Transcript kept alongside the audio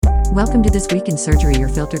Welcome to This Week in Surgery, your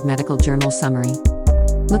filtered medical journal summary.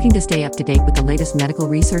 Looking to stay up to date with the latest medical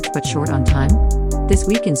research but short on time? This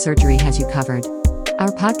Week in Surgery has you covered.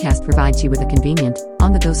 Our podcast provides you with a convenient,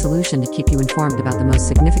 on-the-go solution to keep you informed about the most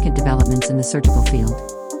significant developments in the surgical field.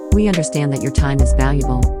 We understand that your time is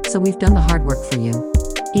valuable, so we've done the hard work for you.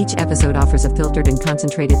 Each episode offers a filtered and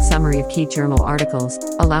concentrated summary of key journal articles,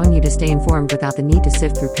 allowing you to stay informed without the need to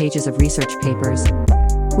sift through pages of research papers.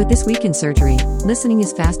 With This Week in Surgery, listening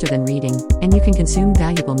is faster than reading, and you can consume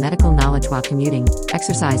valuable medical knowledge while commuting,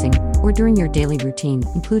 exercising, or during your daily routine,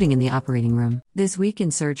 including in the operating room. This Week in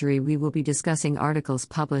Surgery, we will be discussing articles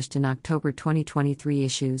published in October 2023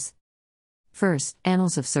 issues. First,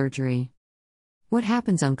 Annals of Surgery. What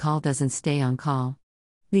happens on call doesn't stay on call.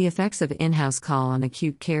 The effects of in-house call on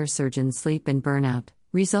acute care surgeons' sleep and burnout.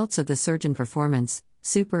 Results of the Surgeon Performance,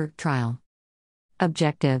 Super Trial.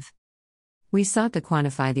 Objective. We sought to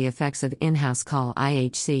quantify the effects of in-house call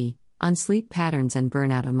IHC on sleep patterns and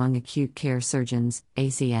burnout among acute care surgeons,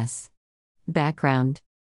 ACS. Background.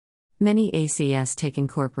 Many ACS take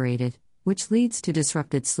incorporated, which leads to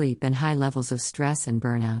disrupted sleep and high levels of stress and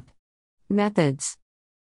burnout. Methods.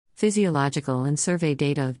 Physiological and survey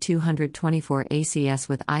data of 224 ACS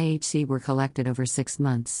with IHC were collected over 6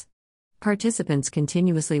 months. Participants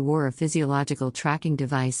continuously wore a physiological tracking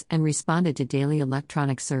device and responded to daily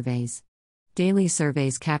electronic surveys. Daily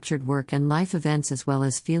surveys captured work and life events as well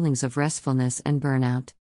as feelings of restfulness and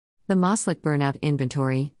burnout. The MasSpec Burnout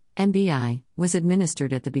Inventory, MBI, was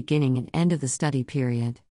administered at the beginning and end of the study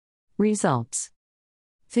period. Results.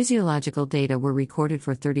 Physiological data were recorded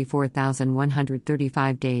for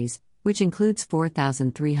 34,135 days, which includes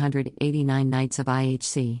 4,389 nights of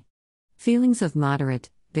IHC. Feelings of moderate,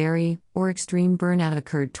 very, or extreme burnout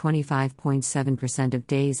occurred 25.7% of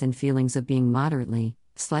days, and feelings of being moderately,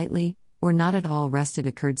 slightly, or not at all rested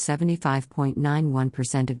occurred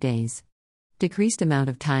 75.91% of days. Decreased amount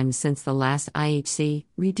of time since the last IHC,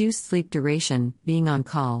 reduced sleep duration, being on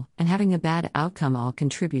call, and having a bad outcome all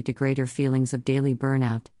contribute to greater feelings of daily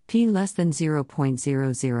burnout, p less than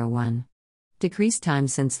 0.001. Decreased time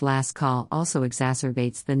since last call also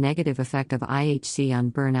exacerbates the negative effect of IHC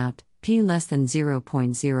on burnout, p less than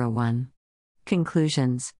 0.01.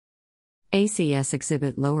 Conclusions. ACS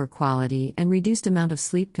exhibit lower quality and reduced amount of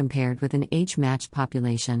sleep compared with an age-matched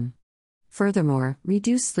population. Furthermore,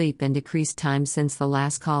 reduced sleep and decreased time since the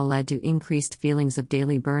last call led to increased feelings of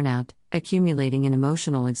daily burnout, accumulating in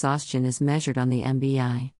emotional exhaustion as measured on the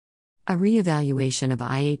MBI. A re-evaluation of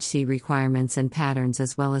IHC requirements and patterns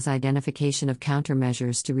as well as identification of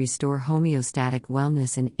countermeasures to restore homeostatic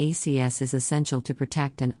wellness in ACS is essential to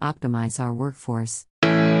protect and optimize our workforce.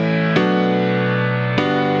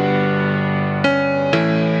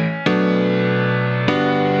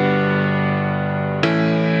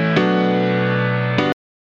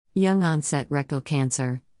 Young-onset rectal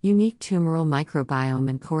cancer, unique tumoral microbiome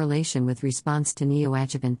and correlation with response to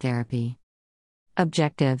neoadjuvant therapy.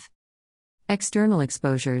 Objective. External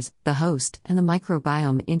exposures, the host, and the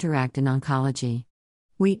microbiome interact in oncology.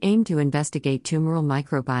 We aim to investigate tumoral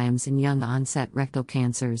microbiomes in young-onset rectal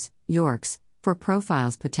cancers, YORCs, for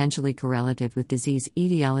profiles potentially correlative with disease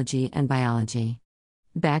etiology and biology.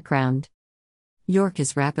 Background. YORC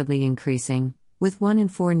is rapidly increasing, with 1 in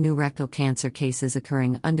 4 new rectal cancer cases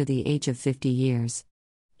occurring under the age of 50 years.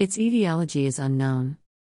 Its etiology is unknown.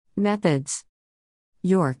 Methods.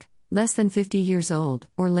 YORC, less than 50 years old,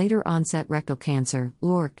 or later onset rectal cancer,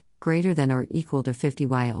 LORC, greater than or equal to 50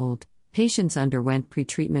 old. Patients underwent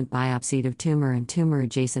pretreatment biopsy of tumor and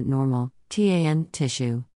tumor-adjacent normal, TAN,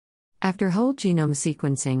 tissue. After whole genome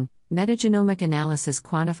sequencing, metagenomic analysis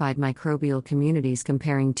quantified microbial communities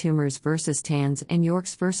comparing tumors versus TANs and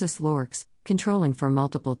YORCs versus LORCs, controlling for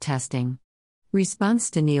multiple testing. Response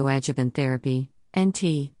to neoadjuvant therapy,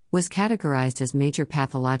 NT, was categorized as major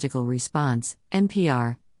pathological response,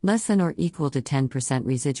 MPR, less than or equal to 10%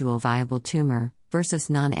 residual viable tumor, versus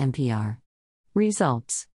non-MPR.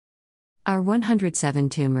 Results. Our 107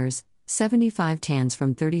 tumors, 75 TANs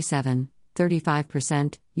from 37,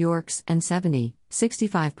 35%, YORCs, and 70,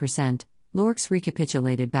 65%, LORCs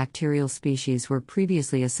recapitulated bacterial species were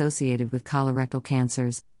previously associated with colorectal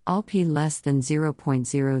cancers, all p less than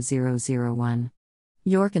 0.0001.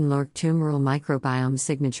 YORC and LORC tumoral microbiome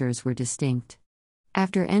signatures were distinct.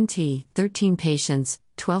 After NT, 13 patients,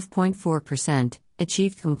 12.4%,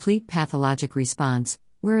 achieved complete pathologic response,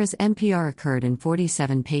 whereas MPR occurred in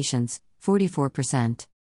 47 patients, 44%.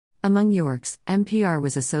 Among YORCs, MPR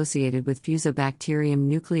was associated with Fusobacterium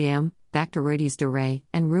nucleum, Bacteroides doré,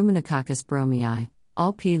 and Ruminococcus bromii,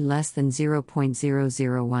 all p less than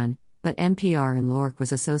 0.001, but MPR in LORC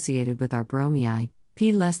was associated with R. bromii,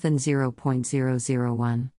 p less than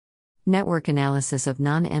 0.001. Network analysis of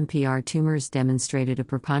non-MPR tumors demonstrated a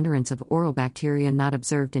preponderance of oral bacteria not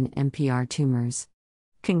observed in MPR tumors.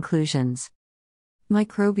 Conclusions.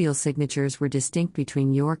 Microbial signatures were distinct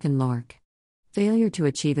between York and Lork. Failure to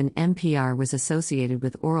achieve an MPR was associated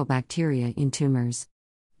with oral bacteria in tumors.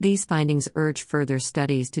 These findings urge further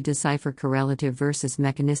studies to decipher correlative versus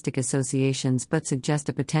mechanistic associations but suggest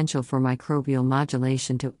a potential for microbial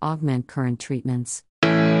modulation to augment current treatments.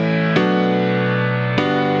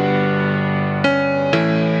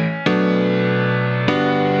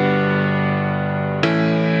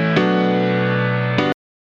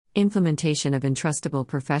 Implementation of Entrustable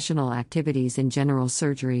professional activities in general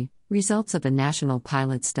surgery, results of a national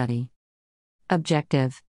pilot study.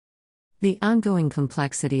 Objective. The ongoing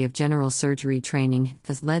complexity of general surgery training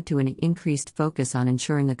has led to an increased focus on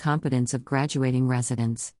ensuring the competence of graduating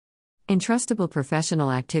residents. Entrustable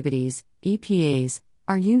professional activities, EPAs,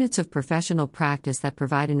 are units of professional practice that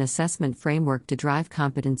provide an assessment framework to drive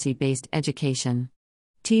competency-based education.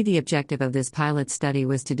 The objective of this pilot study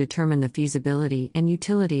was to determine the feasibility and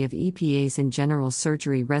utility of EPAs in general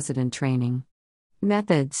surgery resident training.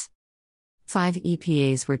 Methods. 5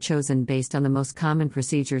 EPAs were chosen based on the most common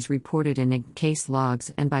procedures reported in case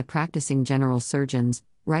logs and by practicing general surgeons: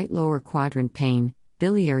 right lower quadrant pain,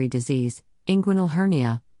 biliary disease, inguinal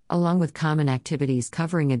hernia, along with common activities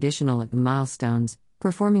covering additional milestones,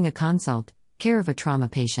 performing a consult, care of a trauma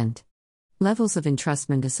patient. Levels of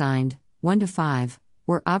entrustment assigned, 1 to 5,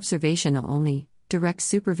 were observation only, direct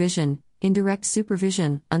supervision, indirect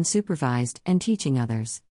supervision, unsupervised, and teaching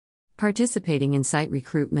others. Participating in site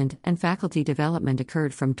recruitment and faculty development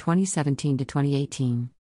occurred from 2017 to 2018.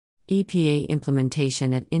 EPA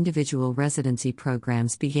implementation at individual residency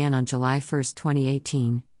programs began on July 1,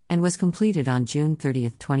 2018, and was completed on June 30,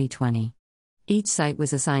 2020. Each site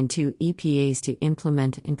was assigned 2 EPAs to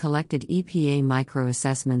implement and collected EPA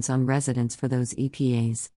microassessments on residents for those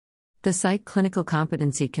EPAs. The Site Clinical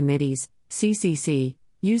Competency Committees, CCC,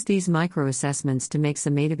 use these microassessments to make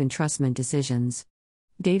summative entrustment decisions.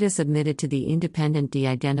 Data submitted to the independent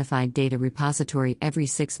de-identified data repository every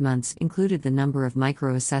 6 months included the number of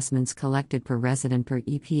microassessments collected per resident per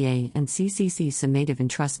EPA and CCC summative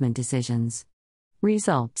entrustment decisions.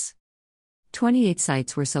 Results. 28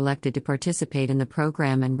 sites were selected to participate in the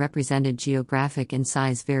program and represented geographic and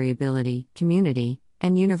size variability, community,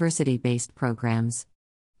 and university-based programs.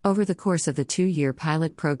 Over the course of the 2-year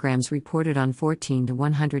pilot programs reported on 14 to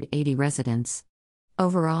 180 residents.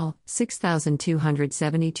 Overall,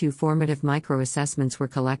 6,272 formative microassessments were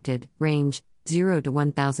collected, range 0 to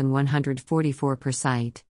 1,144 per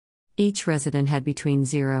site. Each resident had between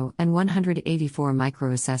 0 and 184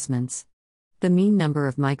 microassessments. The mean number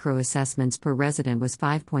of microassessments per resident was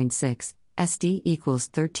 5.6, SD equals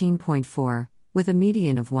 13.4, with a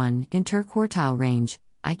median of 1, interquartile range,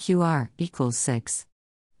 IQR equals 6.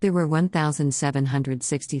 There were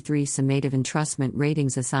 1,763 summative entrustment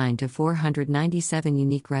ratings assigned to 497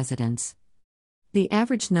 unique residents. The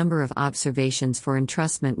average number of observations for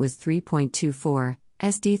entrustment was 3.24,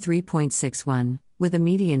 SD 3.61, with a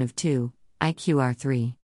median of 2, IQR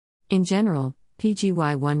 3. In general,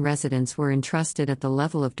 PGY1 residents were entrusted at the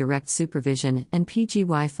level of direct supervision and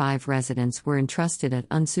PGY5 residents were entrusted at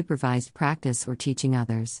unsupervised practice or teaching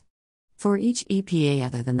others. For each EPA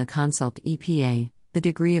other than the consult EPA, the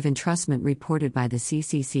degree of entrustment reported by the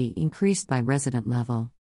CCC increased by resident level.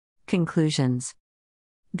 Conclusions.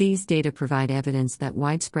 These data provide evidence that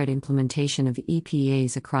widespread implementation of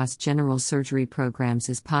EPAs across general surgery programs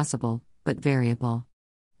is possible, but variable.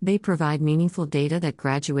 They provide meaningful data that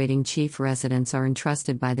graduating chief residents are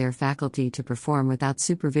entrusted by their faculty to perform without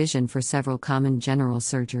supervision for several common general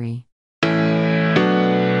surgery.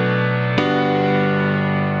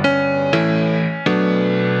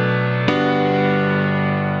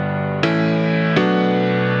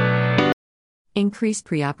 Increased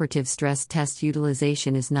preoperative stress test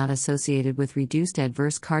utilization is not associated with reduced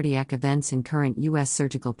adverse cardiac events in current U.S.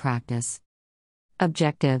 surgical practice.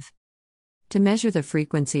 Objective. To measure the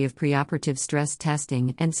frequency of preoperative stress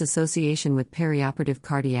testing and its association with perioperative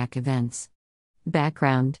cardiac events.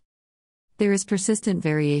 Background. There is persistent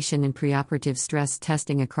variation in preoperative stress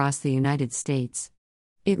testing across the United States.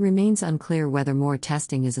 It remains unclear whether more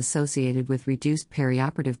testing is associated with reduced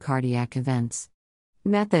perioperative cardiac events.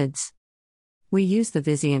 Methods. We use the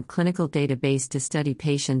Vizient clinical database to study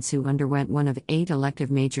patients who underwent one of 8 elective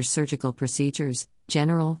major surgical procedures,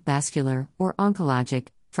 general, vascular, or oncologic,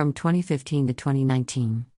 from 2015 to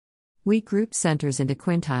 2019. We grouped centers into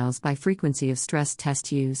quintiles by frequency of stress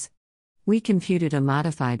test use. We computed a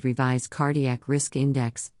modified revised cardiac risk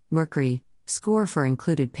index, Mercury, score for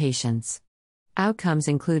included patients. Outcomes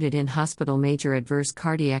included in-hospital major adverse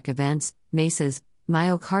cardiac events, MACEs,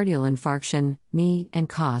 myocardial infarction, MI, and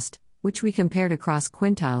cost, which we compared across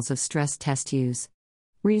quintiles of stress test use.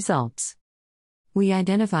 Results. We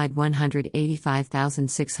identified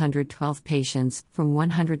 185,612 patients from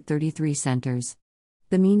 133 centers.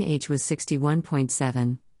 The mean age was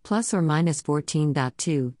 61.7, plus or minus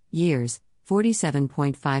 14.2 years,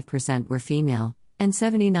 47.5% were female, and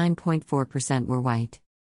 79.4% were white.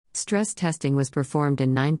 Stress testing was performed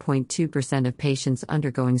in 9.2% of patients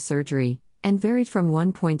undergoing surgery, and varied from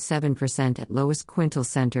 1.7% at lowest quintile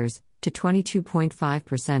centers to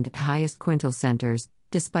 22.5% at highest quintile centers,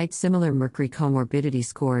 despite similar mercury comorbidity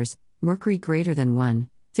scores, mercury greater than 1,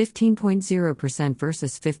 15.0%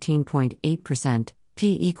 versus 15.8%,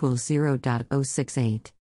 p equals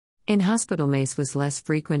 0.068. In-hospital MACE was less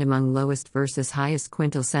frequent among lowest versus highest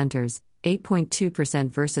quintile centers, 8.2%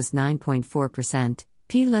 versus 9.4%,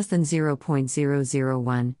 p less than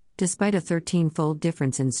 0.001, despite a 13-fold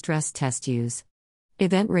difference in stress test use.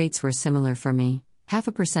 Event rates were similar for me,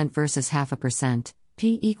 0.5% versus 0.5%,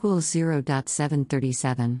 p equals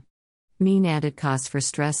 0.737. Mean added cost for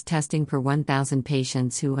stress testing per 1,000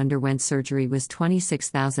 patients who underwent surgery was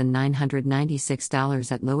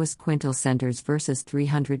 $26,996 at lowest quintile centers versus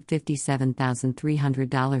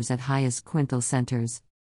 $357,300 at highest quintile centers.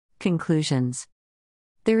 Conclusions.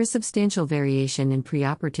 There is substantial variation in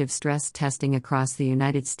preoperative stress testing across the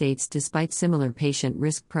United States despite similar patient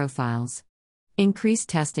risk profiles. Increased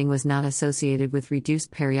testing was not associated with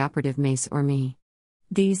reduced perioperative MACE or MI.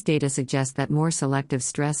 These data suggest that more selective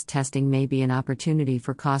stress testing may be an opportunity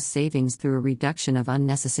for cost savings through a reduction of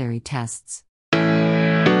unnecessary tests.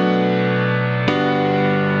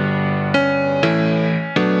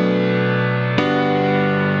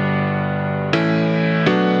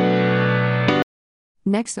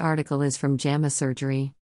 Next article is from JAMA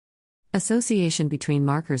Surgery. Association between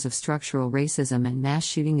markers of structural racism and mass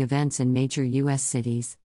shooting events in major U.S.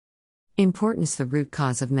 cities. Importance. The root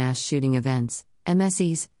cause of mass shooting events,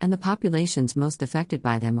 MSEs, and the populations most affected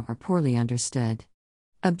by them are poorly understood.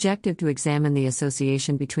 Objective. To examine the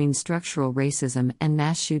association between structural racism and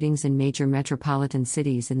mass shootings in major metropolitan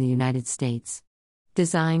cities in the United States.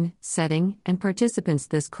 Design, setting, and participants.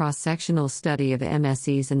 This cross-sectional study of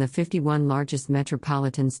MSEs in the 51 largest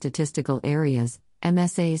metropolitan statistical areas,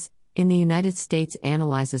 MSAs, in the United States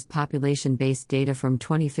analyzes population-based data from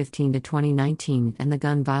 2015 to 2019 and the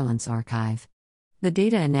Gun Violence Archive. The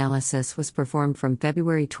data analysis was performed from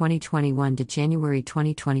February 2021 to January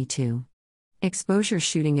 2022. Exposure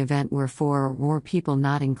shooting event where 4 or more people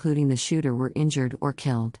not including the shooter were injured or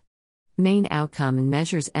killed. Main outcome and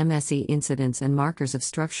measures MSE incidence and markers of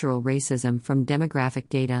structural racism from demographic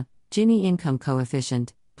data, Gini income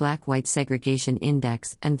coefficient, Black-White segregation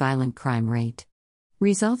index, and violent crime rate.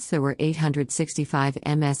 Results. There were 865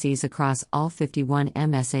 MSEs across all 51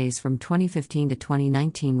 MSAs from 2015 to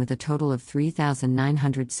 2019 with a total of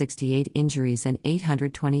 3,968 injuries and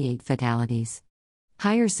 828 fatalities.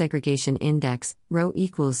 Higher segregation index, rho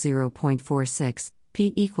equals 0.46,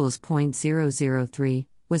 p equals 0.003,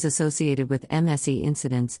 was associated with MSE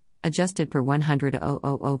incidence, adjusted per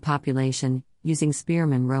 100,000 population, using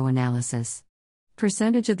Spearman rho analysis.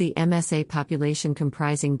 Percentage of the MSA population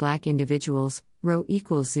comprising Black individuals, rho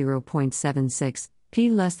equals 0.76, p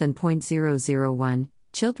less than 0.001,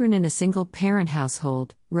 children in a single-parent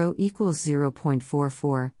household, rho equals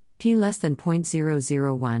 0.44, p less than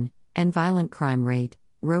 0.001, and violent crime rate,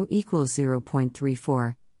 rho equals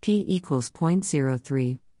 0.34, p equals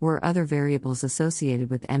 0.03, were other variables associated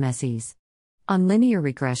with MSEs. On linear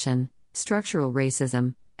regression, structural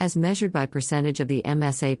racism, as measured by percentage of the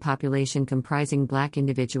MSA population comprising Black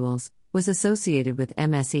individuals, was associated with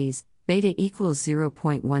MSEs, beta equals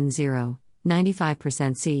 0.10,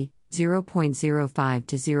 95% C, 0.05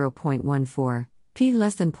 to 0.14, p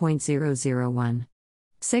less than 0.001.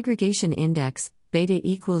 Segregation index, beta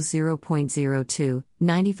equals 0.02,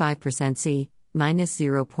 95% C, minus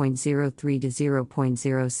 0.03 to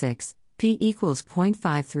 0.06, p equals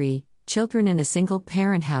 0.53, children in a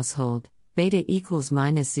single-parent household, beta equals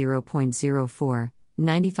minus 0.04,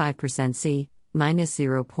 95% C, minus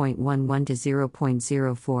 0.11 to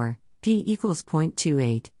 0.04, p equals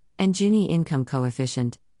 0.28, and Gini income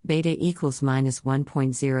coefficient, beta equals minus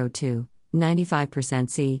 1.02, 95%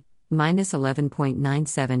 C, minus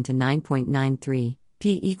 11.97 to 9.93,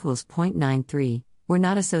 p equals 0.93, were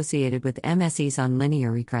not associated with MSEs on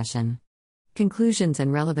linear regression. Conclusions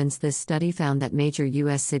and relevance. This study found that major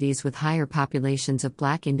U.S. cities with higher populations of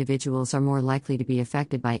Black individuals are more likely to be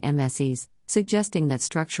affected by MSEs, suggesting that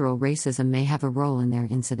structural racism may have a role in their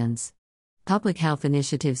incidence. Public health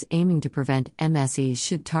initiatives aiming to prevent MSEs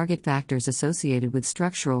should target factors associated with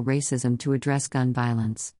structural racism to address gun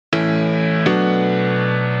violence.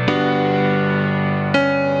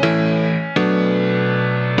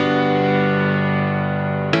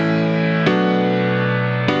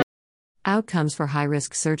 Outcomes for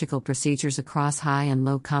high-risk surgical procedures across high and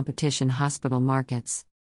low competition hospital markets.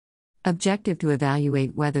 Objective to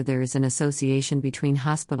evaluate whether there is an association between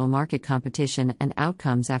hospital market competition and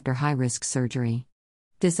outcomes after high-risk surgery.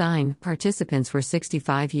 Design: participants were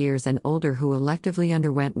 65 years and older who electively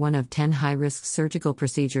underwent one of 10 high-risk surgical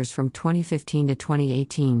procedures from 2015 to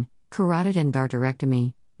 2018: carotid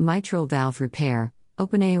endarterectomy, mitral valve repair,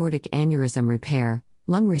 open aortic aneurysm repair,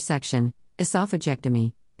 lung resection,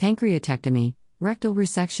 esophagectomy, pancreatectomy, rectal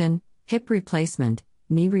resection, hip replacement,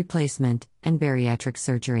 knee replacement, and bariatric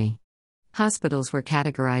surgery. Hospitals were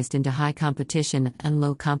categorized into high competition and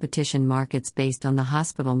low competition markets based on the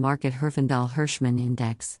Hospital Market Herfindahl-Hirschman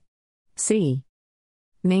Index. C.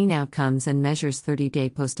 Main outcomes and measures: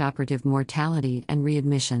 30-day postoperative mortality and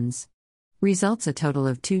readmissions. Results: a total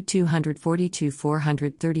of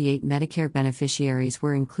 242,438 Medicare beneficiaries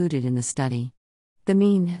were included in the study. The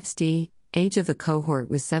mean age of the cohort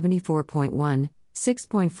was 74.1,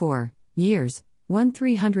 6.4 years,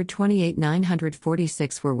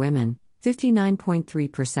 1,328,946 were women,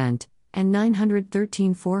 59.3%, and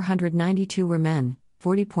 913,492 were men,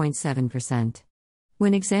 40.7%.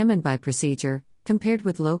 When examined by procedure, compared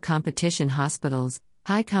with low competition hospitals,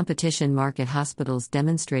 high competition market hospitals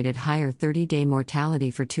demonstrated higher 30-day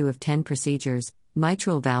mortality for 2 of 10 procedures: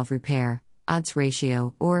 mitral valve repair, odds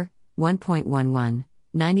ratio, or 1.11.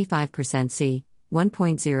 95% C,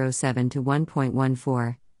 1.07 to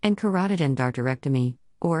 1.14, and carotid endarterectomy,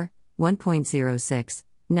 or 1.06,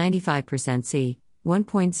 95% C,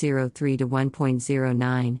 1.03 to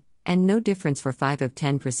 1.09, and no difference for 5 of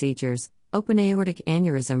 10 procedures: open aortic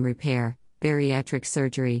aneurysm repair, bariatric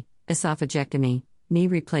surgery, esophagectomy, knee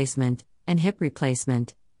replacement, and hip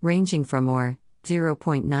replacement, ranging from or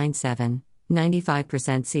 0.97,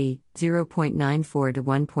 95% C, 0.94 to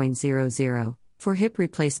 1.00, for hip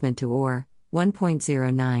replacement to or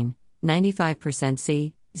 1.09, 95%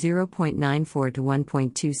 C, 0.94 to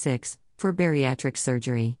 1.26, for bariatric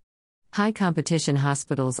surgery. High competition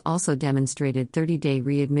hospitals also demonstrated 30-day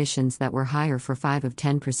readmissions that were higher for 5 of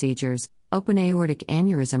 10 procedures: open aortic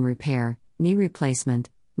aneurysm repair, knee replacement,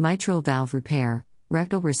 mitral valve repair,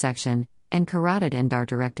 rectal resection, and carotid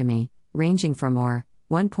endarterectomy, ranging from or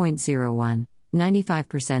 1.01,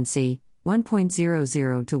 95% C,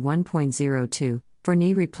 1.00 to 1.02, for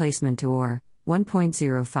knee replacement to or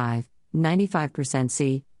 1.05, 95%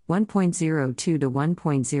 C, 1.02 to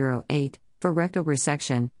 1.08, for rectal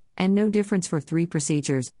resection, and no difference for 3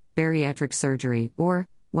 procedures: bariatric surgery, or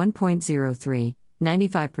 1.03,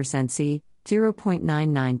 95% C,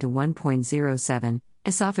 0.99 to 1.07,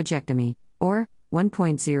 esophagectomy, or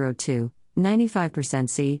 1.02, 95%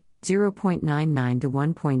 C, 0.99 to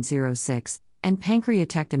 1.06, and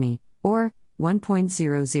pancreatectomy, or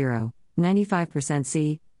 1.00, 95%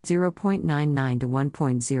 C, 0.99 to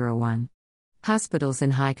 1.01. Hospitals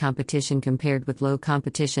in high competition compared with low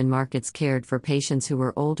competition markets cared for patients who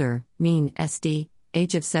were older, mean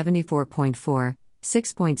age of 74.4,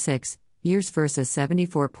 6.6 years versus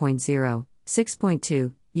 74.0,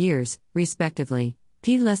 6.2 years, respectively.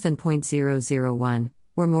 P less than 0.001,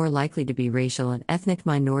 were more likely to be racial and ethnic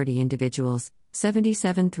minority individuals: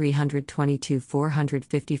 77 322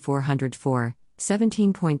 450 404,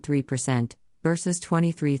 17.3%, versus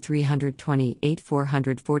 23 328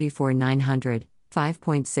 444 900,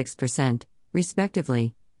 5.6%,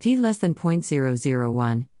 respectively. P less than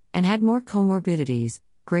 0.001, and had more comorbidities,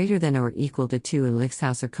 greater than or equal to 2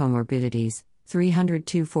 Elixhauser comorbidities: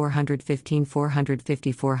 302 415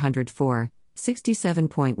 450 404,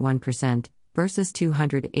 67.1%, versus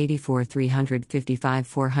 284 355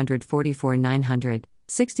 444 900,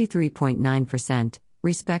 63.9%,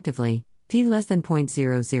 respectively. P less than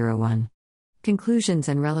 0.001. Conclusions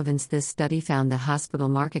and relevance: this study found that hospital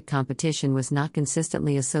market competition was not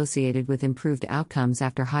consistently associated with improved outcomes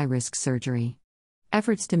after high-risk surgery.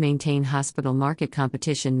 Efforts to maintain hospital market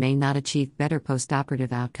competition may not achieve better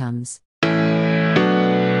postoperative outcomes.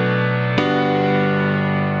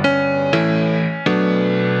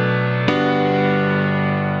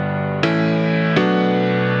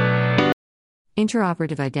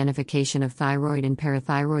 Intraoperative identification of thyroid and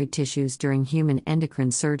parathyroid tissues during human endocrine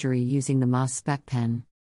surgery using the MasSpec pen.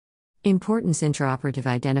 Importance: intraoperative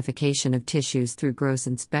identification of tissues through gross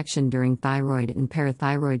inspection during thyroid and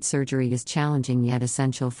parathyroid surgery is challenging yet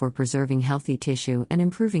essential for preserving healthy tissue and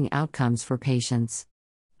improving outcomes for patients.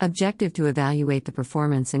 Objective to evaluate the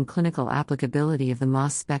performance and clinical applicability of the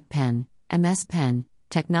MasSpec pen, MS pen,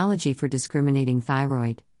 technology for discriminating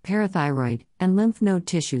thyroid, parathyroid, and lymph node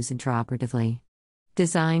tissues intraoperatively.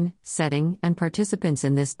 Design, setting, and participants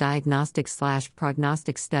in this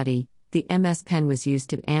diagnostic/prognostic study. The MS pen was used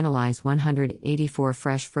to analyze 184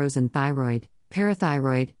 fresh frozen thyroid,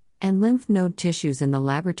 parathyroid, and lymph node tissues in the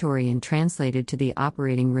laboratory and translated to the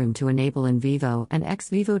operating room to enable in vivo and ex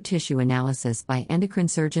vivo tissue analysis by endocrine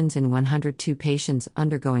surgeons in 102 patients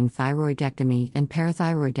undergoing thyroidectomy and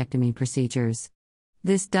parathyroidectomy procedures.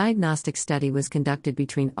 This diagnostic study was conducted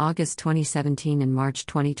between August 2017 and March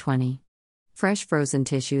 2020. Fresh frozen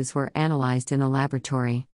tissues were analyzed in a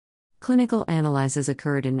laboratory. Clinical analyses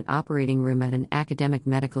occurred in an operating room at an academic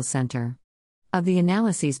medical center. Of the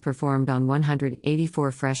analyses performed on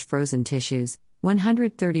 184 fresh frozen tissues,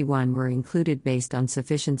 131 were included based on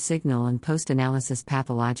sufficient signal and post-analysis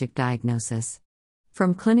pathologic diagnosis.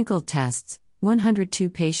 From clinical tests, 102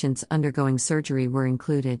 patients undergoing surgery were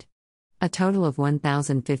included. A total of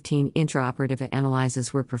 1,015 intraoperative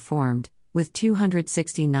analyses were performed, with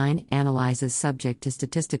 269 analyses subject to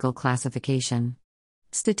statistical classification.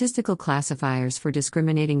 Statistical classifiers for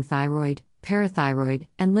discriminating thyroid, parathyroid,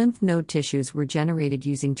 and lymph node tissues were generated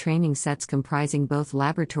using training sets comprising both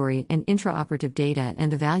laboratory and intraoperative data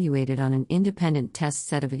and evaluated on an independent test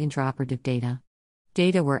set of intraoperative data.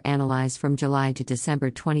 Data were analyzed from July to December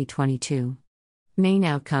 2022. Main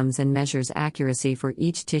outcomes and measures accuracy for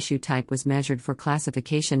each tissue type was measured for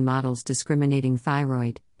classification models discriminating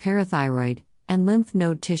thyroid, parathyroid, and lymph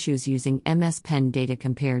node tissues using MS pen data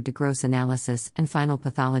compared to gross analysis and final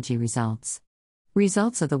pathology results.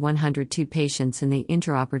 Results of the 102 patients in the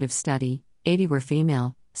intraoperative study, 80 were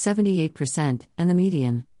female, 78%, and the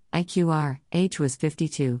median IQR age was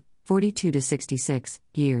 52, 42 to 66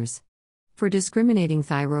 years. For discriminating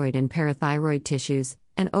thyroid and parathyroid tissues,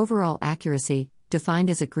 an overall accuracy, defined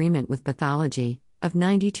as agreement with pathology, of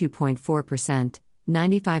 92.4%,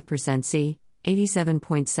 95% C,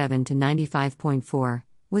 87.7 to 95.4,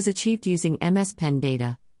 was achieved using MS pen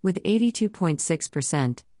data, with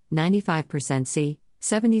 82.6%, 95% C,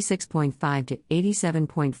 76.5 to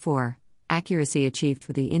 87.4, accuracy achieved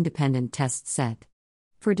for the independent test set.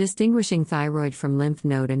 For distinguishing thyroid from lymph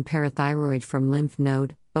node and parathyroid from lymph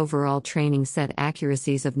node, overall training set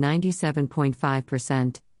accuracies of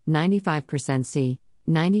 97.5%, 95% C,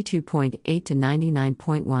 92.8 to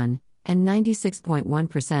 99.1, and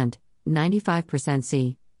 96.1%, 95%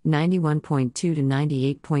 C, 91.2 to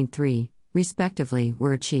 98.3, respectively,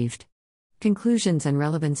 were achieved. Conclusions and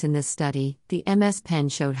relevance in this study: the MS pen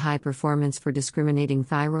showed high performance for discriminating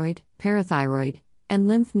thyroid, parathyroid, and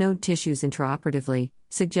lymph node tissues intraoperatively,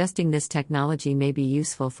 suggesting this technology may be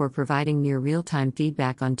useful for providing near real-time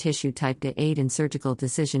feedback on tissue type to aid in surgical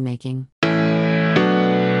decision-making.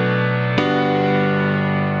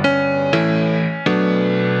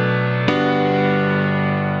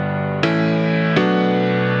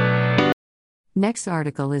 Next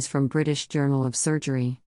article is from British Journal of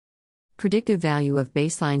Surgery. Predictive value of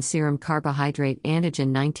baseline serum carbohydrate antigen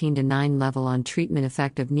 19 to 9 level on treatment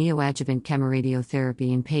effect of neoadjuvant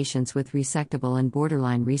chemoradiotherapy in patients with resectable and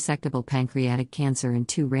borderline resectable pancreatic cancer in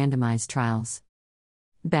 2 randomized trials.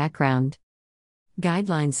 Background: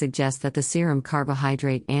 guidelines suggest that the serum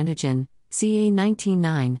carbohydrate antigen,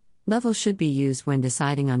 CA19-9, level should be used when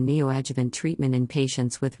deciding on neoadjuvant treatment in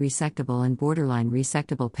patients with resectable and borderline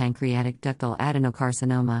resectable pancreatic ductal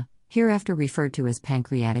adenocarcinoma, hereafter referred to as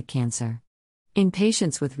pancreatic cancer. In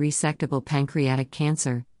patients with resectable pancreatic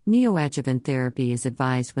cancer, neoadjuvant therapy is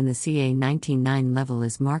advised when the CA19-9 level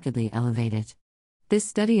is markedly elevated. This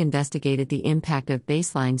study investigated the impact of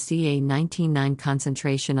baseline CA19-9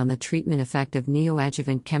 concentration on the treatment effect of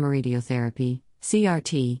neoadjuvant chemoradiotherapy,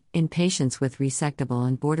 CRT, in patients with resectable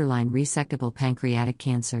and borderline resectable pancreatic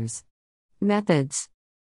cancers. Methods: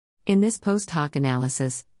 in this post-hoc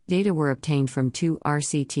analysis, data were obtained from 2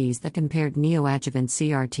 RCTs that compared neoadjuvant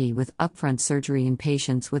CRT with upfront surgery in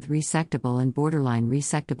patients with resectable and borderline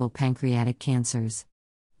resectable pancreatic cancers.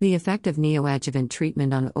 The effect of neoadjuvant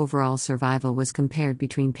treatment on overall survival was compared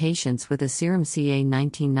between patients with a serum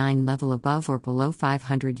CA19-9 level above or below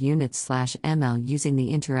 500 units/ml using the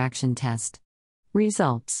interaction test.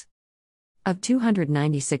 Results: of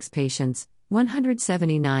 296 patients,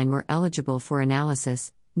 179 were eligible for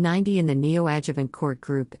analysis, 90 in the neoadjuvant court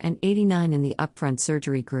group and 89 in the upfront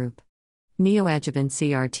surgery group. Neoadjuvant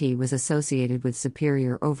CRT was associated with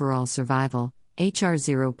superior overall survival, HR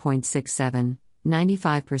 0.67,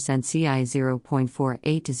 95% CI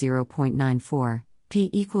 0.48 to 0.94, p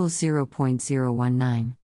equals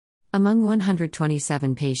 0.019. Among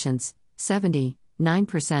 127 patients,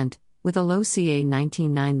 79% with a low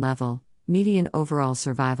CA19-9 level. Median overall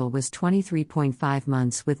survival was 23.5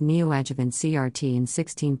 months with neoadjuvant CRT and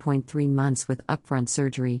 16.3 months with upfront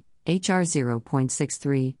surgery, HR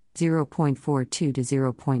 0.63, 0.42 to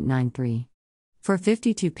 0.93. For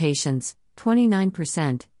 52 patients,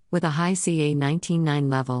 29%, with a high CA19-9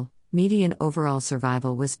 level, median overall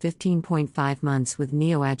survival was 15.5 months with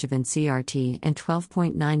neoadjuvant CRT and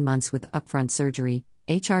 12.9 months with upfront surgery,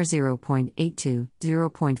 HR 0.82,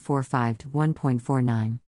 0.45 to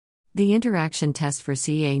 1.49. The interaction test for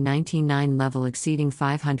CA19-9 level exceeding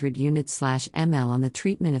 500 units/ml on the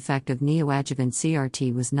treatment effect of neoadjuvant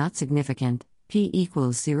CRT was not significant, p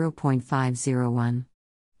equals 0.501.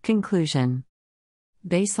 Conclusion.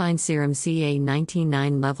 Baseline serum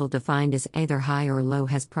CA19-9 level defined as either high or low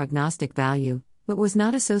has prognostic value, but was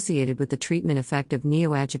not associated with the treatment effect of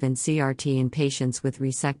neoadjuvant CRT in patients with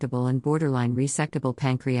resectable and borderline resectable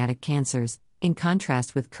pancreatic cancers, in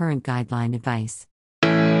contrast with current guideline advice.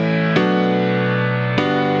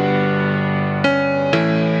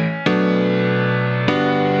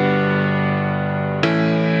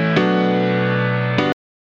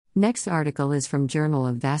 Next article is from Journal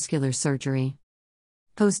of Vascular Surgery.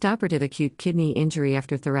 Postoperative acute kidney injury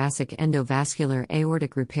after thoracic endovascular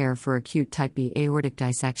aortic repair for acute type B aortic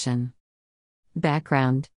dissection.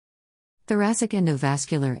 Background. Thoracic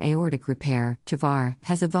endovascular aortic repair, TAVR,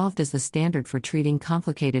 has evolved as the standard for treating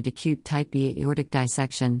complicated acute type B aortic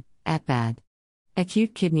dissection, ATBAD.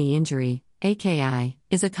 Acute kidney injury, AKI,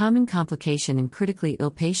 is a common complication in critically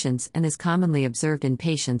ill patients and is commonly observed in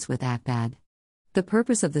patients with ATBAD. The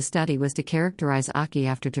purpose of the study was to characterize AKI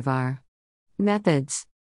after TAVR. Methods.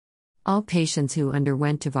 All patients who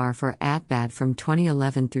underwent TAVR for ATBAD from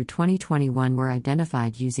 2011 through 2021 were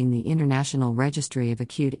identified using the International Registry of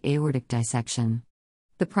Acute Aortic Dissection.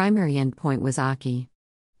 The primary endpoint was AKI.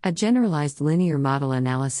 A generalized linear model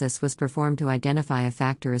analysis was performed to identify a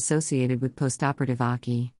factor associated with postoperative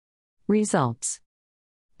AKI. Results.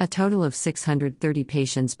 A total of 630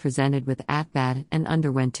 patients presented with ATBAD and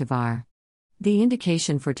underwent TAVR. The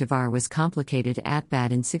indication for TAVR was complicated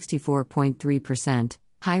ATBAD in 64.3%,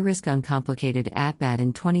 high-risk uncomplicated ATBAD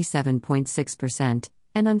in 27.6%,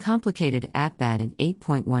 and uncomplicated ATBAD in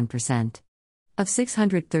 8.1%. Of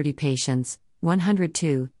 630 patients,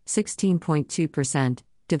 102, 16.2%,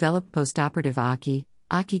 developed postoperative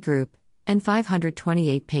AKI group, and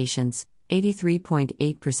 528 patients,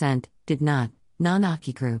 83.8%, did not,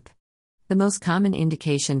 non-AKI group. The most common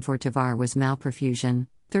indication for TAVR was malperfusion,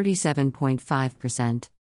 37.5%.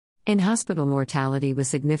 In-hospital mortality was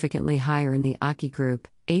significantly higher in the AKI group,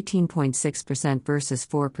 18.6% versus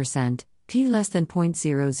 4%, p less than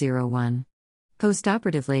 0.001.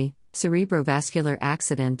 Postoperatively, cerebrovascular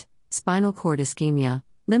accident, spinal cord ischemia,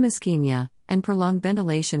 limb ischemia, and prolonged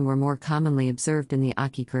ventilation were more commonly observed in the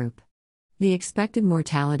AKI group. The expected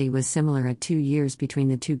mortality was similar at 2 years between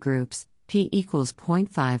the two groups, p equals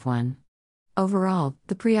 0.51. Overall,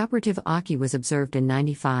 the preoperative AKI was observed in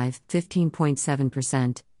 95,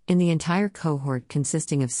 15.7%, in the entire cohort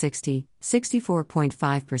consisting of 60,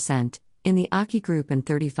 64.5%, in the AKI group and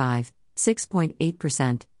 35,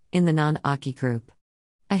 6.8%, in the non-AKI group.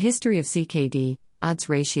 A history of CKD, odds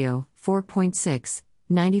ratio, 4.6,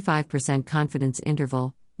 95% confidence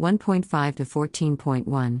interval, 1.5 to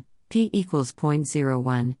 14.1, p equals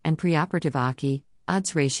 0.01, and preoperative AKI,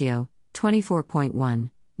 odds ratio,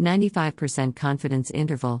 24.1, 95% confidence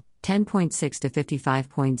interval, 10.6 to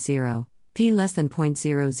 55.0, p less than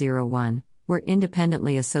 0.001, were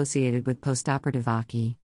independently associated with postoperative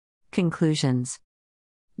AKI. Conclusions.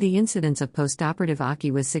 The incidence of postoperative AKI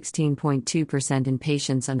was 16.2% in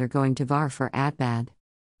patients undergoing TAVR for ATBAD.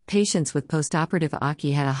 Patients with postoperative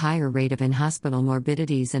AKI had a higher rate of in-hospital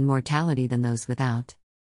morbidities and mortality than those without.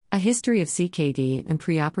 A history of CKD and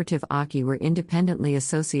preoperative AKI were independently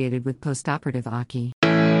associated with postoperative AKI.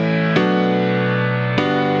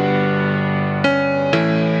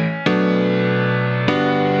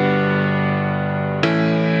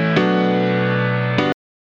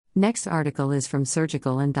 Next article is from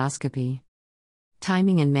Surgical Endoscopy.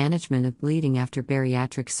 Timing and management of bleeding after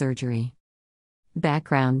bariatric surgery.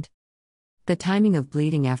 Background. The timing of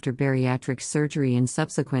bleeding after bariatric surgery and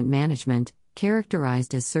subsequent management,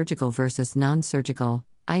 characterized as surgical versus non-surgical,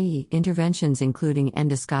 i.e., interventions including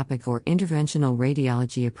endoscopic or interventional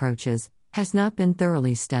radiology approaches, has not been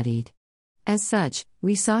thoroughly studied. As such,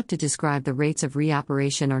 we sought to describe the rates of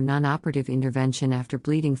reoperation or non-operative intervention after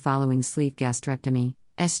bleeding following sleeve gastrectomy,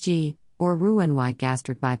 SG, or Roux-en-Y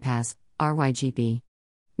gastric bypass, RYGB.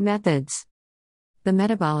 Methods. The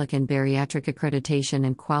Metabolic and Bariatric Accreditation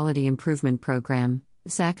and Quality Improvement Program,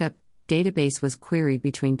 SACUP, database was queried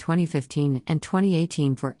between 2015 and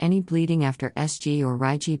 2018 for any bleeding after SG or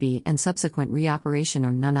RIGB and subsequent reoperation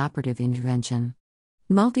or non-operative intervention.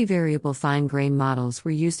 Multivariable fine-grained models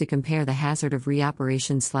were used to compare the hazard of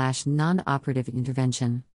reoperation/non-operative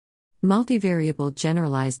intervention. Multivariable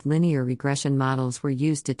generalized linear regression models were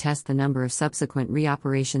used to test the number of subsequent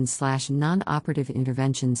reoperations/non-operative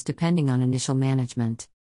interventions depending on initial management.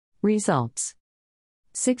 Results: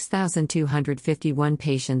 6,251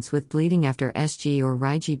 patients with bleeding after SG or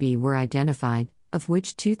RIGB were identified, of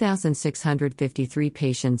which 2,653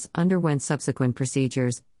 patients underwent subsequent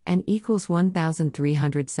procedures, N equals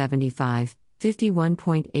 1,375,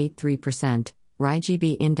 51.83%,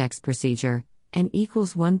 RIGB index procedure, N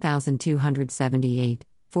equals 1,278,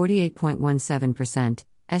 48.17%,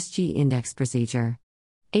 SG index procedure.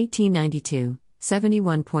 1892,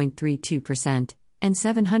 71.32%, and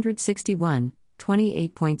 761,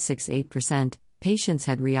 28.68%, patients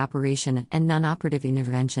had reoperation and non-operative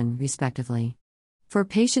intervention, respectively. For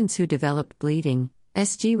patients who developed bleeding,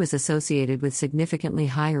 SG was associated with significantly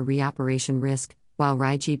higher reoperation risk, while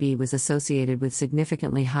RIGB was associated with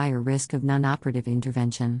significantly higher risk of non-operative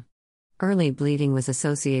intervention. Early bleeding was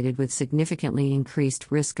associated with significantly increased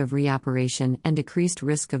risk of reoperation and decreased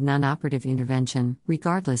risk of non-operative intervention,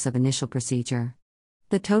 regardless of initial procedure.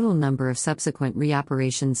 The total number of subsequent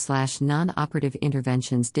reoperations/non-operative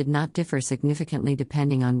interventions did not differ significantly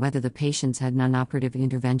depending on whether the patients had non-operative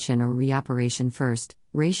intervention or reoperation first.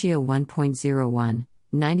 Ratio 1.01,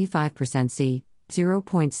 95% C,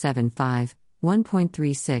 0.75,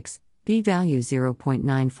 1.36, p-value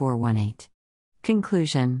 0.9418.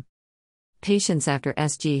 Conclusion: patients after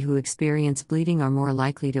SG who experience bleeding are more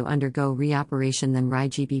likely to undergo reoperation than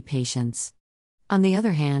RIGB patients. On the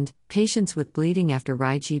other hand, patients with bleeding after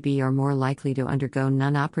RIGB are more likely to undergo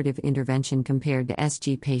non-operative intervention compared to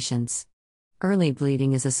SG patients. Early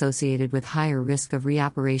bleeding is associated with higher risk of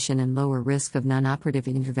reoperation and lower risk of non-operative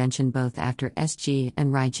intervention both after SG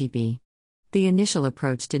and RIGB. The initial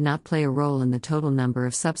approach did not play a role in the total number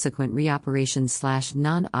of subsequent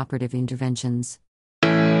reoperations/non-operative interventions.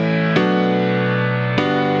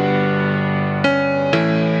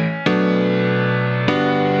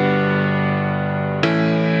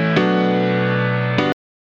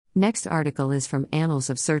 Next article is from Annals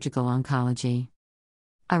of Surgical Oncology.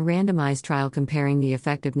 A randomized trial comparing the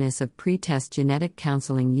effectiveness of pre-test genetic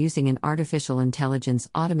counseling using an artificial intelligence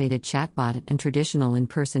automated chatbot and traditional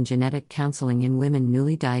in-person genetic counseling in women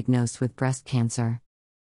newly diagnosed with breast cancer.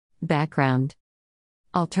 Background: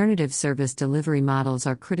 alternative service delivery models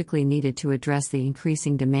are critically needed to address the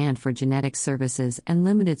increasing demand for genetic services and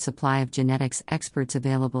limited supply of genetics experts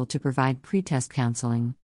available to provide pre-test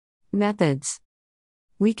counseling. Methods: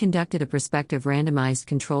 we conducted a prospective randomized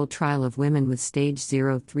controlled trial of women with stage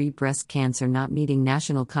 0-3 breast cancer not meeting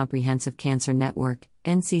National Comprehensive Cancer Network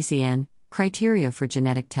 (NCCN) criteria for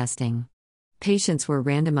genetic testing. Patients were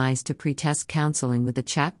randomized to pre-test counseling with a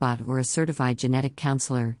chatbot or a certified genetic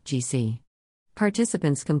counselor (GC).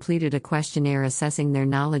 Participants completed a questionnaire assessing their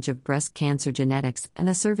knowledge of breast cancer genetics and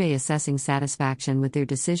a survey assessing satisfaction with their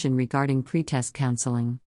decision regarding pre-test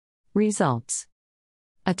counseling. Results: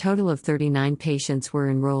 a total of 39 patients were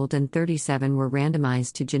enrolled and 37 were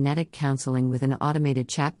randomized to genetic counseling with an automated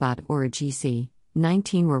chatbot or a GC,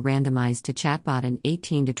 19 were randomized to chatbot and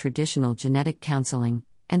 18 to traditional genetic counseling,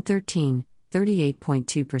 and 13,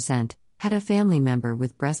 38.2%, had a family member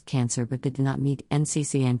with breast cancer but did not meet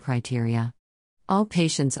NCCN criteria. All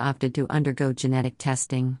patients opted to undergo genetic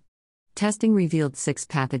testing. Testing revealed 6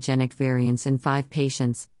 pathogenic variants in 5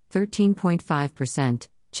 patients, 13.5%,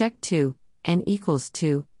 check 2, N equals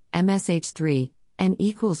 2, MSH3, N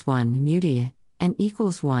equals 1, Mutia, N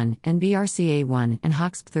equals 1, and BRCA1 and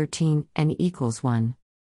HOXP13, N equals 1.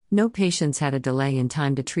 No patients had a delay in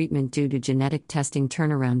time to treatment due to genetic testing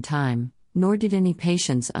turnaround time, nor did any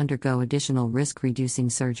patients undergo additional risk-reducing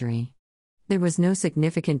surgery. There was no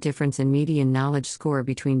significant difference in median knowledge score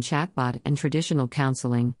between chatbot and traditional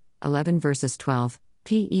counseling, 11 versus 12,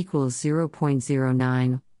 p equals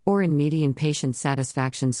 0.09, or in median patient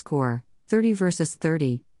satisfaction score, 30 versus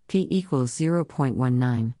 30, p equals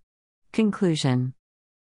 0.19. Conclusion: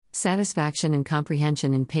 satisfaction and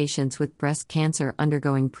comprehension in patients with breast cancer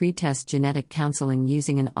undergoing pre-test genetic counseling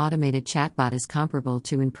using an automated chatbot is comparable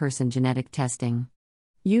to in-person genetic testing.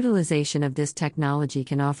 Utilization of this technology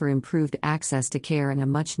can offer improved access to care and a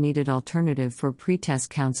much-needed alternative for pre-test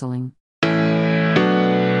counseling.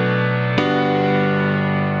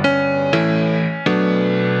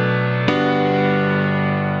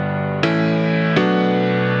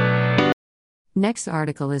 Next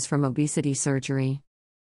article is from Obesity Surgery.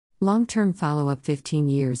 Long-term follow-up 15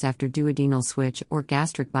 years after duodenal switch or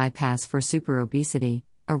gastric bypass for super obesity,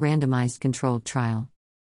 a randomized controlled trial.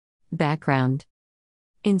 Background.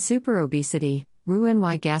 In super obesity,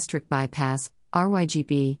 Roux-en-Y gastric bypass,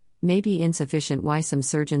 RYGB, may be insufficient why some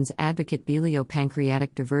surgeons advocate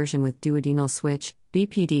biliopancreatic diversion with duodenal switch,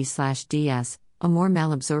 BPD/DS, a more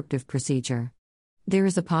malabsorptive procedure. There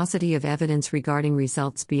is a paucity of evidence regarding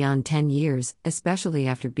results beyond 10 years, especially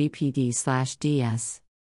after BPD/DS.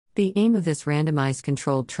 The aim of this randomized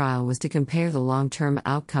controlled trial was to compare the long-term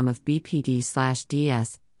outcome of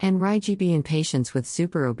BPD/DS and RYGB in patients with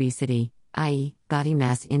super obesity, i.e., body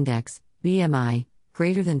mass index, BMI,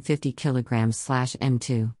 greater than 50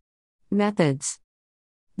 kg/m2. Methods.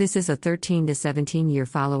 This is a 13 to 17-year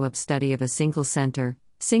follow-up study of a single-center,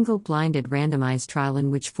 single-blinded randomized trial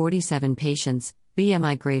in which 47 patients,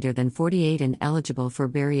 BMI greater than 48 and eligible for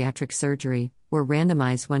bariatric surgery, were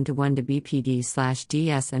randomized 1:1 to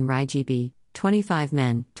BPD/DS and RYGB, 25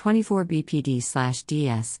 men, 24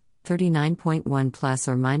 BPD/DS, 39.1 plus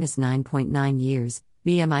or minus 9.9 years,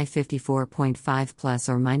 BMI 54.5 plus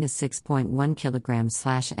or minus 6.1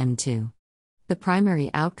 kg/m2. The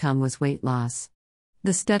primary outcome was weight loss.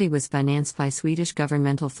 The study was financed by Swedish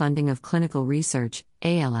governmental funding of clinical research,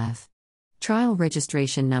 ALF. Trial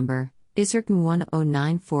registration number, ISRCN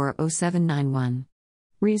 10940791.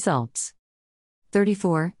 Results.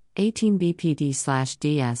 34, 18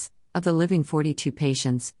 BPD/DS, of the living 42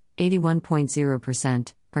 patients,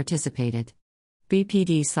 81.0%, participated.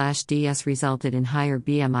 BPD/DS resulted in higher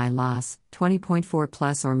BMI loss, 20.4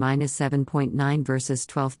 plus or minus 7.9 versus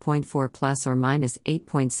 12.4 plus or minus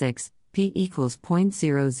 8.6, p equals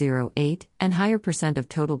 0.008, and higher percent of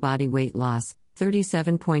total body weight loss,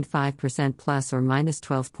 37.5% plus or minus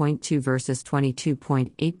 12.2 versus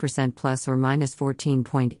 22.8% plus or minus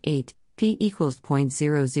 14.8, p equals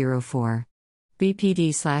 0.004.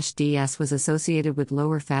 BPD/DS was associated with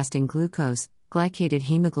lower fasting glucose, glycated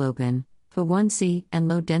hemoglobin, PA1C, and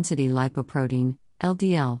low-density lipoprotein,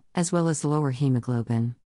 LDL, as well as lower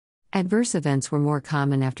hemoglobin. Adverse events were more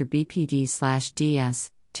common after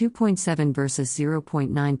BPD/DS, 2.7 versus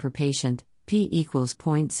 0.9 per patient, p equals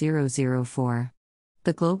 0.004.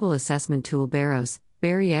 The Global Assessment Tool BAROS,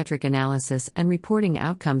 Bariatric Analysis and Reporting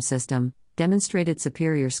Outcome System, demonstrated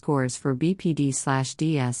superior scores for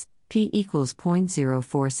BPD/DS, p equals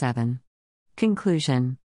 0.047.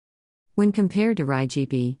 Conclusion. When compared to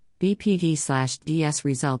RYGB, BPD/DS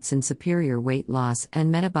results in superior weight loss and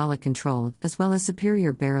metabolic control as well as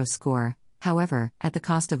superior BAROS score, however, at the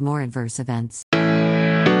cost of more adverse events.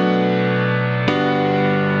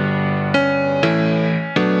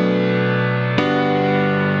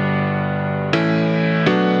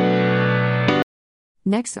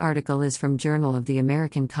 Next article is from Journal of the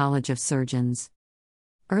American College of Surgeons.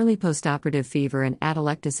 Early postoperative fever and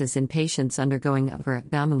atelectasis in patients undergoing upper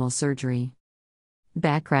abdominal surgery.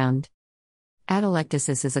 Background.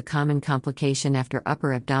 Atelectasis is a common complication after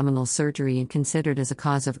upper abdominal surgery and considered as a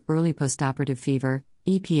cause of early postoperative fever,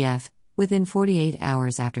 EPF, within 48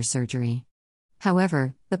 hours after surgery.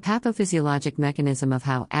 However, the pathophysiologic mechanism of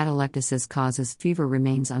how atelectasis causes fever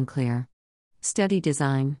remains unclear. Study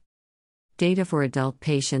design. Data for adult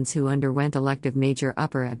patients who underwent elective major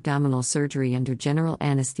upper abdominal surgery under general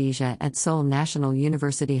anesthesia at Seoul National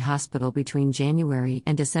University Hospital between January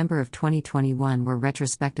and December of 2021 were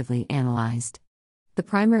retrospectively analyzed. The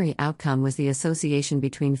primary outcome was the association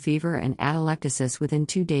between fever and atelectasis within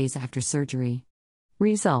 2 days after surgery.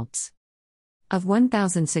 Results. Of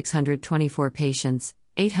 1,624 patients,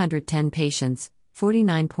 810 patients,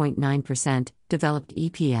 49.9%, developed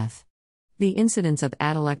EPF. The incidence of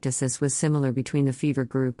atelectasis was similar between the fever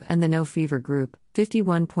group and the no fever group,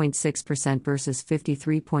 51.6% versus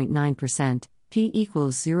 53.9%, p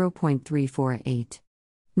equals 0.348.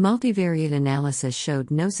 Multivariate analysis showed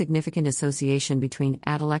no significant association between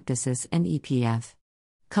atelectasis and EPF.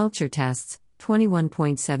 Culture tests,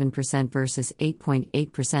 21.7% versus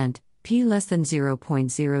 8.8%, p less than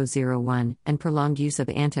 0.001, and prolonged use of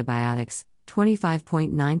antibiotics,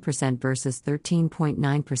 25.9% versus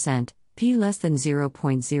 13.9%, p less than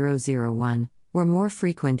 0.001, were more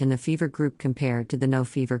frequent in the fever group compared to the no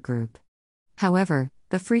fever group. However,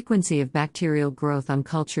 the frequency of bacterial growth on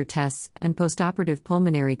culture tests and postoperative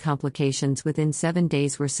pulmonary complications within 7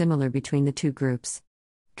 days were similar between the two groups.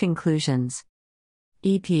 Conclusions.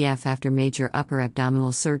 EPF after major upper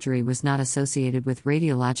abdominal surgery was not associated with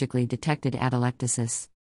radiologically detected atelectasis.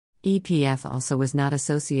 EPF also was not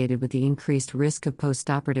associated with the increased risk of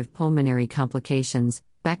postoperative pulmonary complications,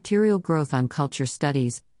 bacterial growth on culture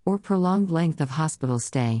studies, or prolonged length of hospital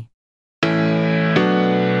stay.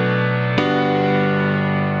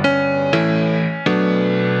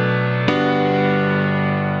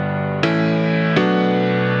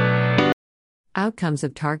 Outcomes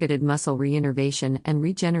of targeted muscle reinnervation and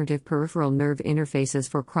regenerative peripheral nerve interfaces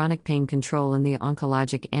for chronic pain control in the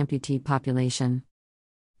oncologic amputee population.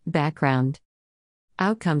 Background: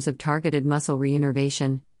 outcomes of targeted muscle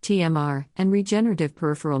reinnervation, TMR, and regenerative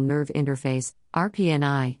peripheral nerve interface,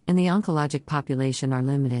 RPNI, in the oncologic population are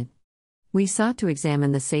limited. We sought to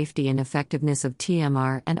examine the safety and effectiveness of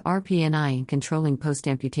TMR and RPNI in controlling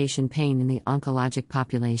post-amputation pain in the oncologic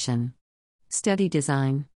population. Study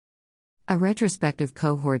design: a retrospective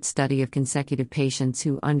cohort study of consecutive patients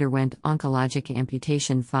who underwent oncologic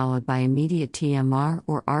amputation followed by immediate TMR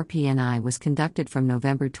or RPNI was conducted from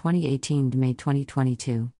November 2018 to May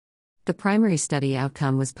 2022. The primary study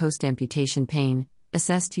outcome was post-amputation pain,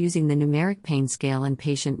 assessed using the Numeric Pain Scale and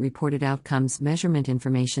Patient-Reported Outcomes Measurement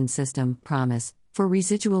Information System (PROMIS) for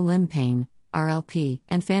residual limb pain, RLP,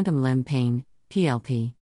 and phantom limb pain,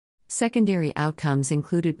 PLP. Secondary outcomes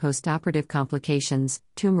included postoperative complications,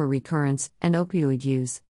 tumor recurrence, and opioid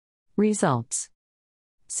use. Results: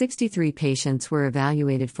 63 patients were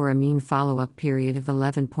evaluated for a mean follow-up period of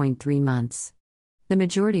 11.3 months. The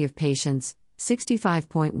majority of patients,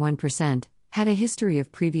 65.1%, had a history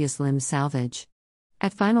of previous limb salvage.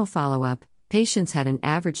 At final follow-up, patients had an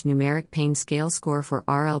average numeric pain scale score for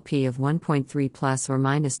RLP of 1.3 plus or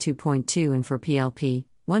minus 2.2 and for PLP,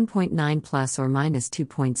 1.9 plus or minus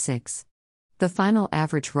 2.6. The final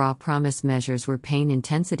average raw PROMIS measures were pain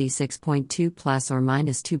intensity 6.2 plus or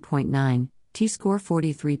minus 2.9, T-score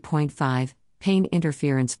 43.5, pain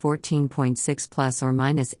interference 14.6 plus or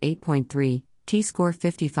minus 8.3, T-score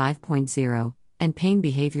 55.0, and pain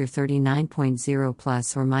behavior 39.0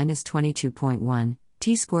 plus or minus 22.1,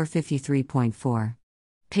 T-score 53.4.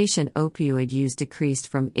 Patient opioid use decreased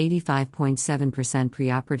from 85.7%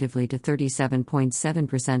 preoperatively to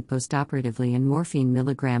 37.7% postoperatively, and morphine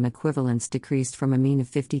milligram equivalents decreased from a mean of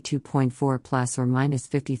 52.4 plus or minus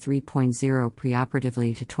 53.0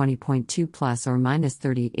 preoperatively to 20.2 plus or minus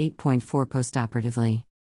 38.4 postoperatively.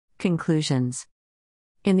 Conclusions: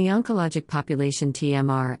 in the oncologic population,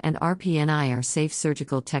 TMR and RPNI are safe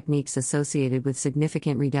surgical techniques associated with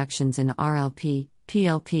significant reductions in RLP,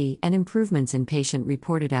 PLP, and improvements in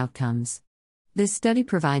patient-reported outcomes. This study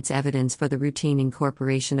provides evidence for the routine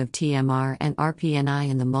incorporation of TMR and RPNI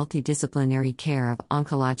in the multidisciplinary care of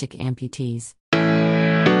oncologic amputees.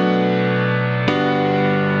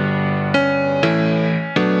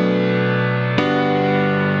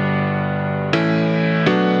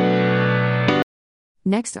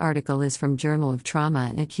 Next article is from Journal of Trauma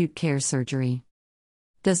and Acute Care Surgery.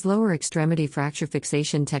 Does lower extremity fracture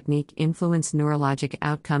fixation technique influence neurologic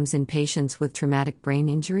outcomes in patients with traumatic brain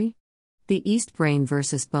injury? The East Brain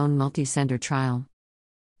vs. Bone Multicenter Trial.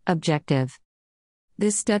 Objective: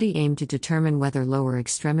 this study aimed to determine whether lower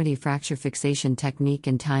extremity fracture fixation technique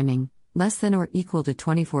and timing, less than or equal to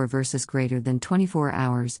 24 versus greater than 24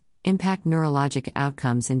 hours, impact neurologic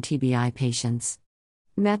outcomes in TBI patients.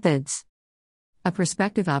 Methods: a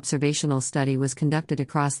prospective observational study was conducted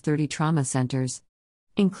across 30 trauma centers.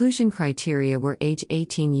 Inclusion criteria were age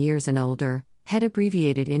 18 years and older, head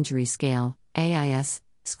abbreviated injury scale, AIS,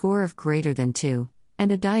 score of greater than 2,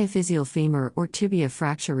 and a diaphyseal femur or tibia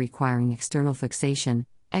fracture requiring external fixation,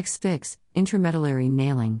 X-fix, intramedullary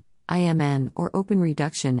nailing, IMN or open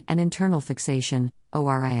reduction, and internal fixation,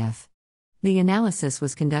 ORIF. The analysis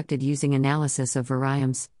was conducted using analysis of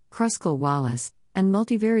variomes, Kruskal-Wallis, and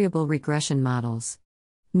multivariable regression models.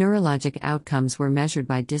 Neurologic outcomes were measured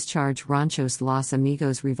by Discharge Ronchos Los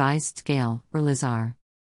Amigos Revised Scale, or LISAR.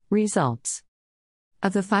 Results: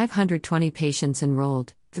 of the 520 patients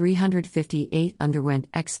enrolled, 358 underwent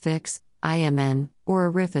X-fix, IMN, or a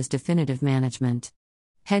RIF as definitive management.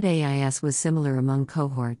 Head AIS was similar among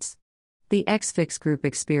cohorts. The X-fix group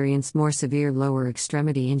experienced more severe lower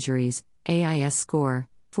extremity injuries, AIS score,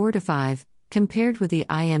 4 to 5, compared with the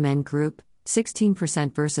IMN group,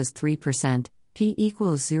 16% versus 3%, P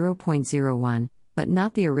equals 0.01, but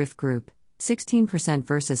not the ARIF group, 16%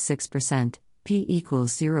 versus 6%, P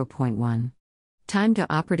equals 0.1. Time to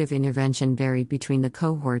operative intervention varied between the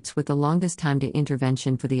cohorts, with the longest time to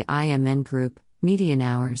intervention for the IMN group, median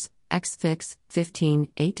hours, X-fix, 15,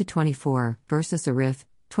 8 to 24, versus ARIF,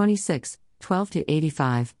 26, 12 to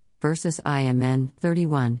 85, versus IMN,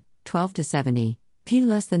 31, 12 to 70, P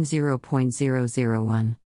less than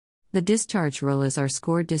 0.001. The discharge LISAR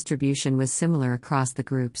score distribution was similar across the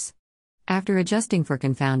groups. After adjusting for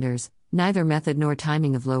confounders, neither method nor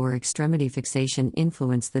timing of lower extremity fixation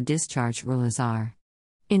influenced the discharge LISAR.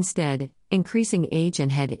 Instead, increasing age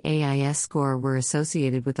and head AIS score were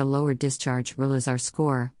associated with a lower discharge LISAR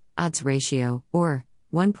score, odds ratio, or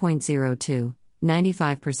 1.02,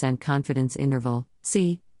 95% confidence interval,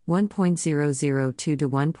 C, 1.002 to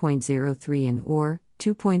 1.03 in or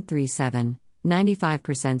 2.37,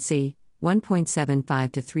 95% C,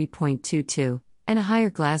 1.75 to 3.22, and a higher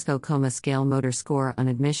Glasgow Coma Scale Motor Score on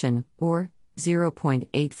admission, or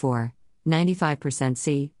 0.84, 95%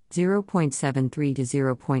 C, 0.73 to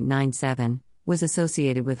 0.97, was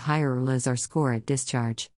associated with higher Lazar score at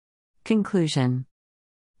discharge. Conclusion: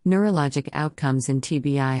 neurologic outcomes in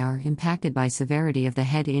TBI are impacted by severity of the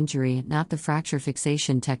head injury, not the fracture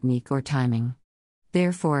fixation technique or timing.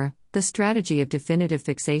 Therefore, the strategy of definitive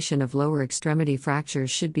fixation of lower extremity fractures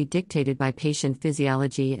should be dictated by patient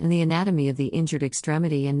physiology and the anatomy of the injured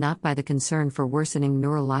extremity and not by the concern for worsening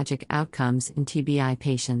neurologic outcomes in TBI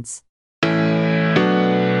patients.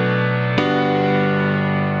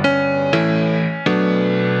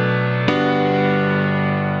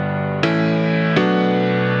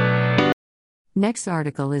 Next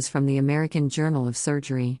article is from the American Journal of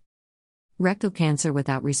Surgery. Rectal cancer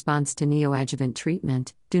without response to neoadjuvant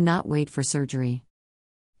treatment, do not wait for surgery.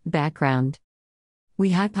 Background: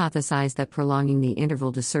 we hypothesized that prolonging the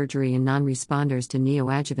interval to surgery in non-responders to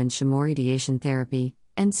neoadjuvant chemoradiation therapy,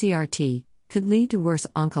 NCRT, could lead to worse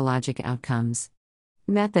oncologic outcomes.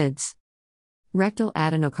 Methods: rectal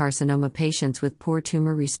adenocarcinoma patients with poor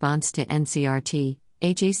tumor response to NCRT,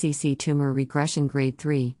 HACC tumor regression grade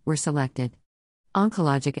 3, were selected.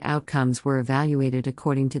 Oncologic outcomes were evaluated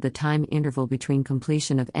according to the time interval between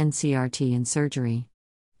completion of NCRT and surgery.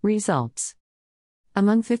 Results: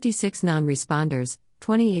 among 56 non-responders,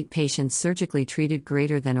 28 patients surgically treated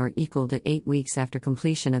greater than or equal to 8 weeks after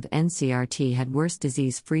completion of NCRT had worse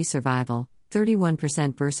disease-free survival,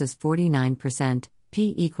 31% versus 49%,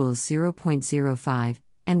 p equals 0.05,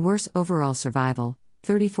 and worse overall survival,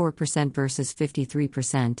 34% versus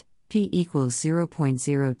 53%, p equals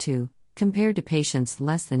 0.02. compared to patients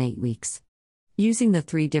less than 8 weeks. Using the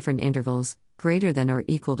 3 different intervals, greater than or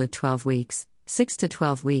equal to 12 weeks, 6 to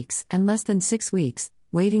 12 weeks, and less than 6 weeks,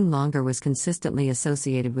 waiting longer was consistently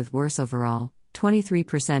associated with worse overall,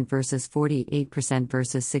 23% versus 48%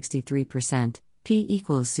 versus 63%, p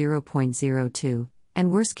equals 0.02,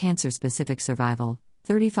 and worse cancer-specific survival,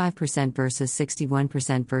 35% versus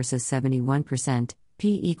 61% versus 71%,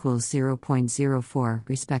 p equals 0.04,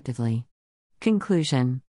 respectively.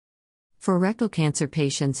 Conclusion: for rectal cancer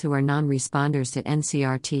patients who are non-responders to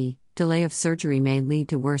NCRT, delay of surgery may lead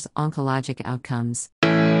to worse oncologic outcomes.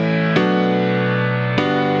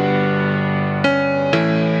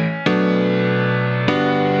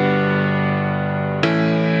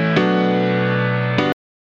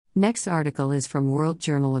 Next article is from World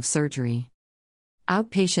Journal of Surgery.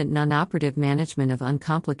 Outpatient non-operative management of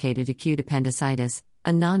uncomplicated acute appendicitis,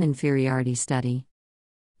 a non-inferiority study.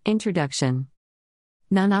 Introduction.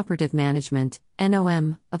 Non-operative management,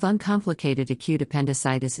 NOM, of uncomplicated acute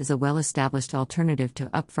appendicitis is a well-established alternative to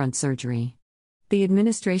upfront surgery. The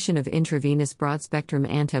administration of intravenous broad-spectrum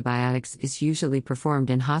antibiotics is usually performed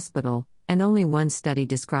in hospital, and only one study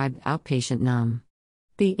described outpatient NOM.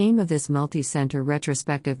 The aim of this multi-center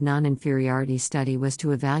retrospective non-inferiority study was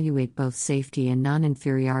to evaluate both safety and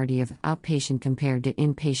non-inferiority of outpatient compared to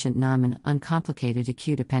inpatient NOM in uncomplicated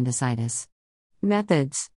acute appendicitis.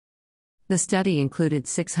 Methods: the study included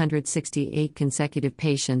 668 consecutive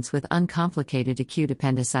patients with uncomplicated acute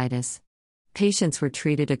appendicitis. Patients were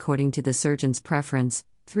treated according to the surgeon's preference: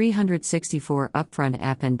 364 upfront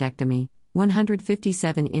appendectomy,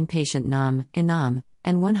 157 inpatient NOM, INOM,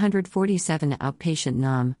 and 147 outpatient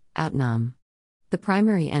NOM, OUT-NOM. The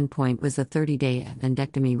primary endpoint was the 30-day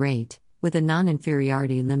appendectomy rate, with a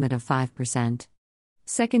non-inferiority limit of 5%.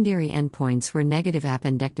 Secondary endpoints were negative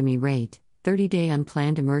appendectomy rate, 30-day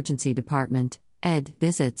unplanned emergency department, ED,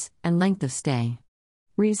 visits, and length of stay.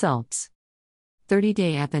 Results: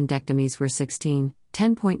 30-day appendectomies were 16,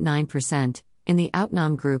 10.9%, in the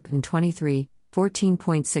OUT-NOM group and 23,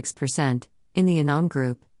 14.6%, in the INOM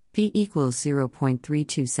group, p equals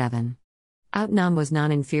 0.327. OUT-NOM was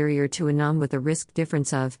non-inferior to INOM with a risk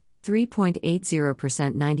difference of 3.80%,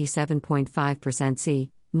 97.5% C,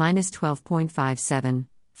 minus 12.57,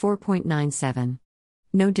 4.97.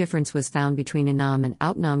 No difference was found between INOM and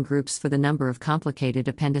OUT-NOM groups for the number of complicated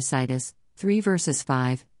appendicitis, 3 versus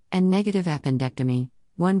 5, and negative appendectomy,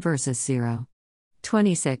 1 versus 0.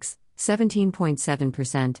 26,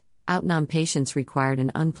 17.7%, OUT-NOM patients required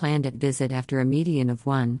an unplanned visit after a median of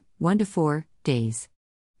 1 to 4 days.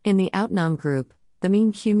 In the OUT-NOM group, the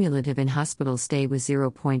mean cumulative in-hospital stay was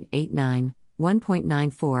 0.89,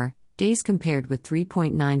 1.94 days compared with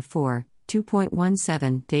 3.94,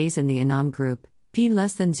 2.17 days in the INOM group, p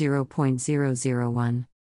less than 0.001.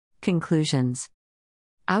 Conclusions: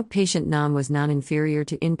 outpatient NOM was non-inferior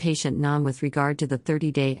to inpatient NOM with regard to the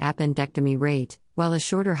 30-day appendectomy rate, while a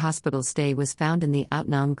shorter hospital stay was found in the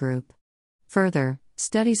outnumb group. Further,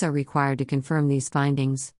 studies are required to confirm these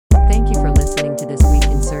findings. Thank you for listening to This Week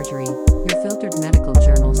in Surgery, your filtered medical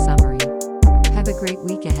journal summary. Have a great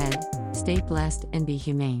week ahead, stay blessed and be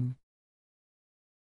humane.